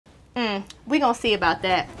We gonna see about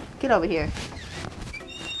that. Get over here.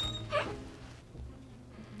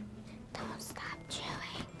 Don't stop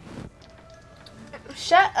chewing.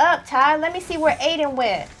 Shut up, Ty. Let me see where Aiden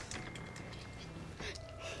went.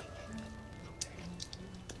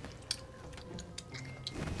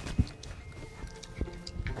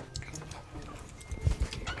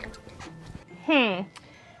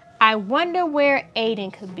 I wonder where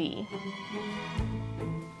Aiden could be.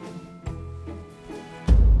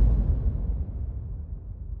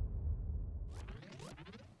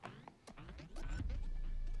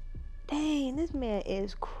 Dang, this man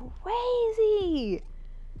is crazy.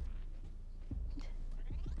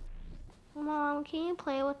 Mom, can you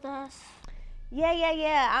play with us?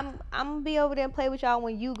 Yeah. I'm gonna be over there and play with y'all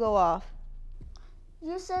when you go off.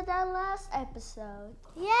 You said that last episode.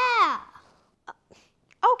 Yeah.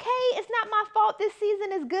 Okay, it's not my fault this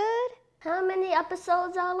season is good. How many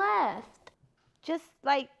episodes are left? Just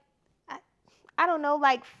like, I don't know,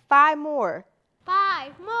 like 5 more.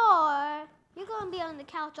 5 more? You're gonna be on the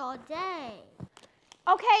couch all day.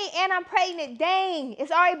 Okay, and I'm pregnant. Dang,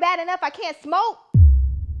 it's already bad enough I can't smoke.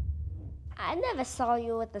 I never saw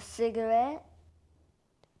you with a cigarette.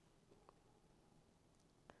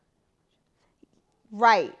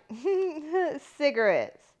 Right.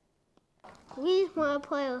 Cigarettes. We just want to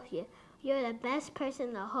play with you. You're the best person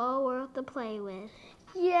in the whole world to play with.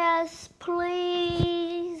 Yes,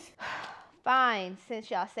 please. Fine,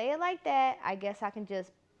 since y'all say it like that, I guess I can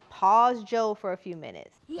just pause Joe for a few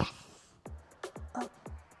minutes. Yes. Where's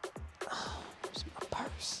my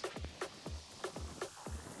purse?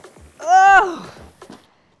 Oh,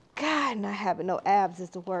 God, not having no abs is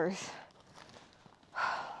the worst.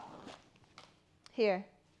 Here,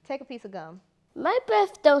 take a piece of gum. My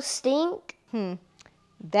breath don't stink.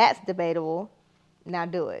 That's debatable. Now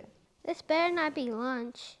do it. This better not be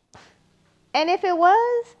lunch. And if it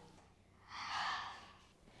was,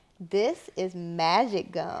 this is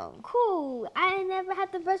magic gum. Cool. I never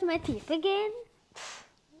have to brush my teeth again.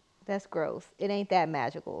 That's gross. It ain't that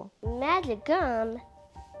magical. Magic gum?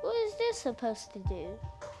 What is this supposed to do?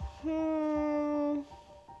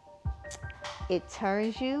 It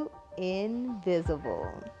turns you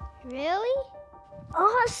invisible. Really?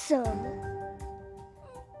 Awesome.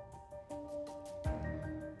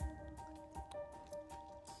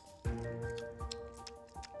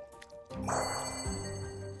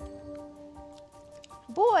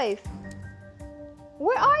 Boys,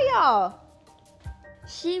 where are y'all?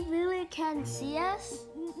 She really can see us?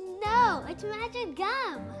 No, it's magic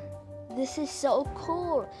gum. This is so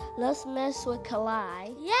cool. Let's mess with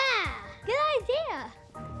Kalai. Yeah, good idea.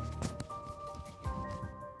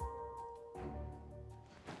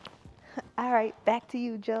 All right, back to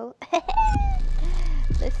you, Joe.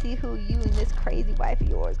 Let's see who you and this crazy wife of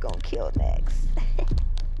yours gonna kill next.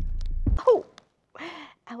 Oh,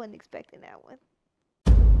 I wasn't expecting that one.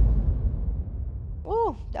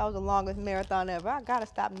 Ooh, that was the longest marathon ever. I gotta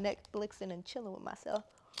stop Netflixing and chilling with myself.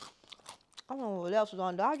 I don't know what else was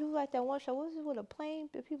on. Did I do like that one show? What was it with a plane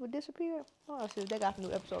that people disappeared? Oh, see if they got a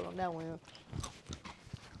new episode on that one.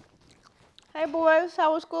 Hey boys,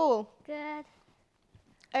 how was school? Good.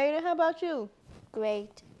 Aiden, how about you?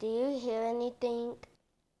 Great. Do you hear anything?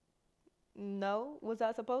 No. Was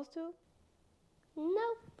I supposed to?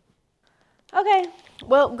 Nope. Okay.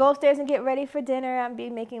 Well, go upstairs and get ready for dinner. I'll be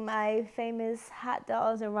making my famous hot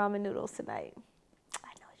dogs and ramen noodles tonight.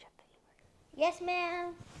 I know it's your favorite. Yes,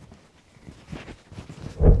 ma'am.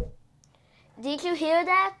 Did you hear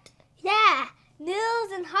that? Yeah.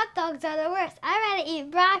 Noodles and hot dogs are the worst. I'd rather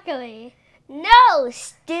eat broccoli. No,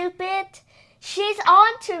 stupid. She's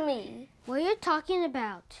on to me. What are you talking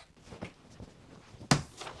about?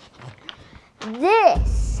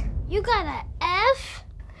 This. You got an F?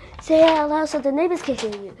 Say it out loud so the neighbors can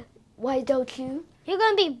hear you. Why don't you? You're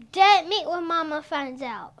gonna be dead meat when Mama finds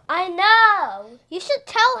out. I know. You should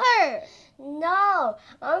tell her. No,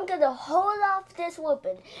 I'm gonna hold off this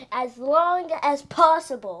whooping as long as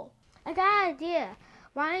possible. I got an idea.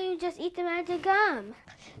 Why don't you just eat the magic gum?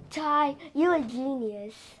 Ty, you're a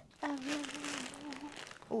genius.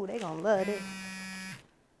 Ooh, they gonna love it.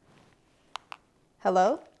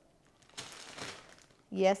 Hello?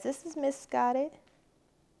 Yes, this is Miss Scotted.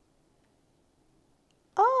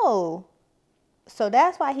 Oh, so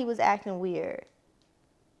that's why he was acting weird.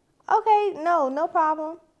 Okay, no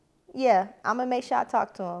problem. Yeah, I'm gonna make sure I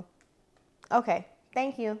talk to him. Okay,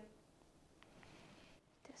 thank you.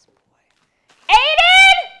 This boy.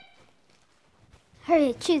 Aiden!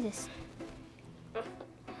 Hurry, chew this.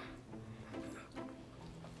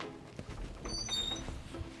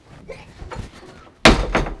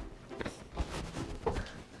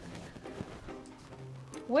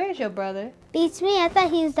 Where's your brother? Beats me. I thought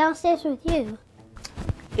he was downstairs with you.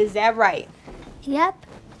 Is that right? Yep.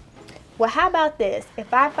 Well, how about this?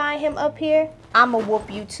 If I find him up here, I'ma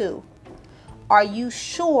whoop you too. Are you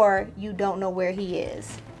sure you don't know where he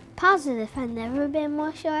is? Positive. I've never been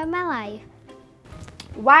more sure in my life.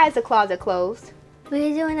 Why is the closet closed? We're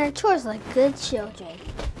doing our chores like good children.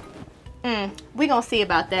 We gonna see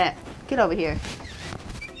about that. Get over here.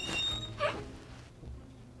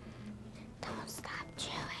 Don't stop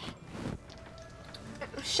chewing.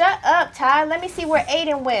 Shut up, Ty. Let me see where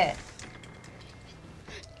Aiden went.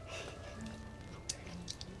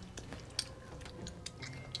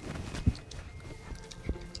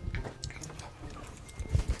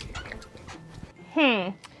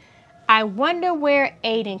 I wonder where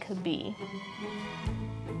Aiden could be.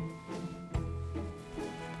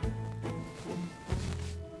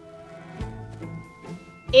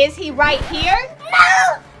 Is he right here?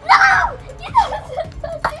 No! No! You're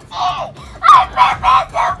supposed to see! I'm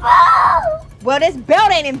invisible! Well, this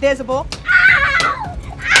belt ain't invisible. Ow!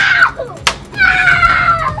 Ow!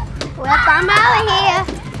 Ow! Well, I'm out of here.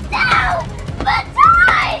 No! But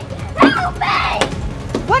time! Help me!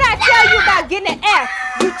 What I tell you about getting an F?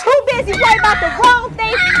 You too busy worried about the wrong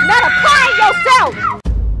thing, not applying yourself.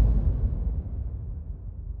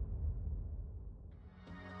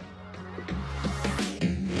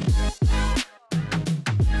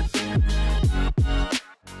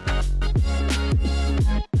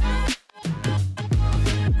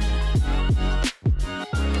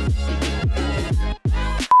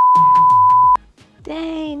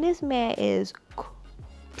 Dang, this man is.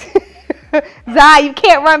 Zai, you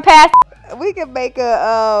can't run past. We can make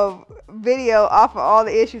a video off of all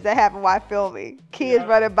the issues that happen while filming. Kids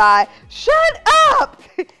running by. Shut up!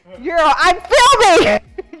 I'm filming!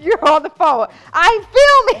 You're on the phone. I'm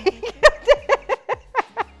filming!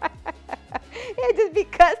 It just be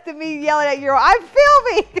cuts to me yelling at Euro. I'm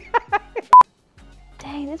filming!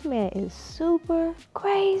 Dang, this man is super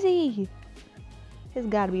crazy. It's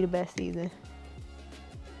gotta be the best season.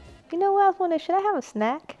 You know what I was wondering? Should I have a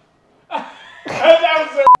snack?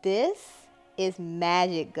 This is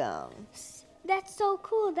magic gum. That's so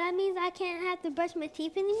cool. That means I can't have to brush my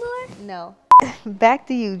teeth anymore? No. Back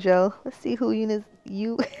to you, Joe. Let's see who you.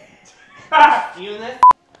 Eunice?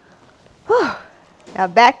 Now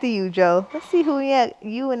back to you, Joe. Let's see who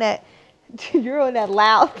you and that. You're on that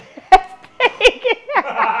loud thing.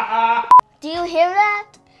 Do you hear that?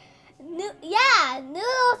 Yeah,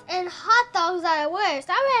 noodles and hot dogs are the worst.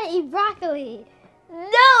 I'm ready to eat broccoli.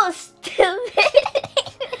 No, stupid.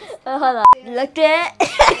 Hold on. Look at it.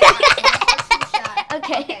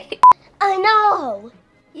 Okay. I know.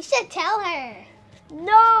 You should tell her.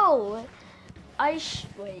 No.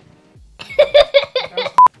 Wait.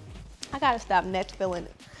 I gotta stop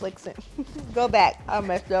Netflixing. Go back. I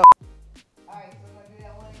messed up.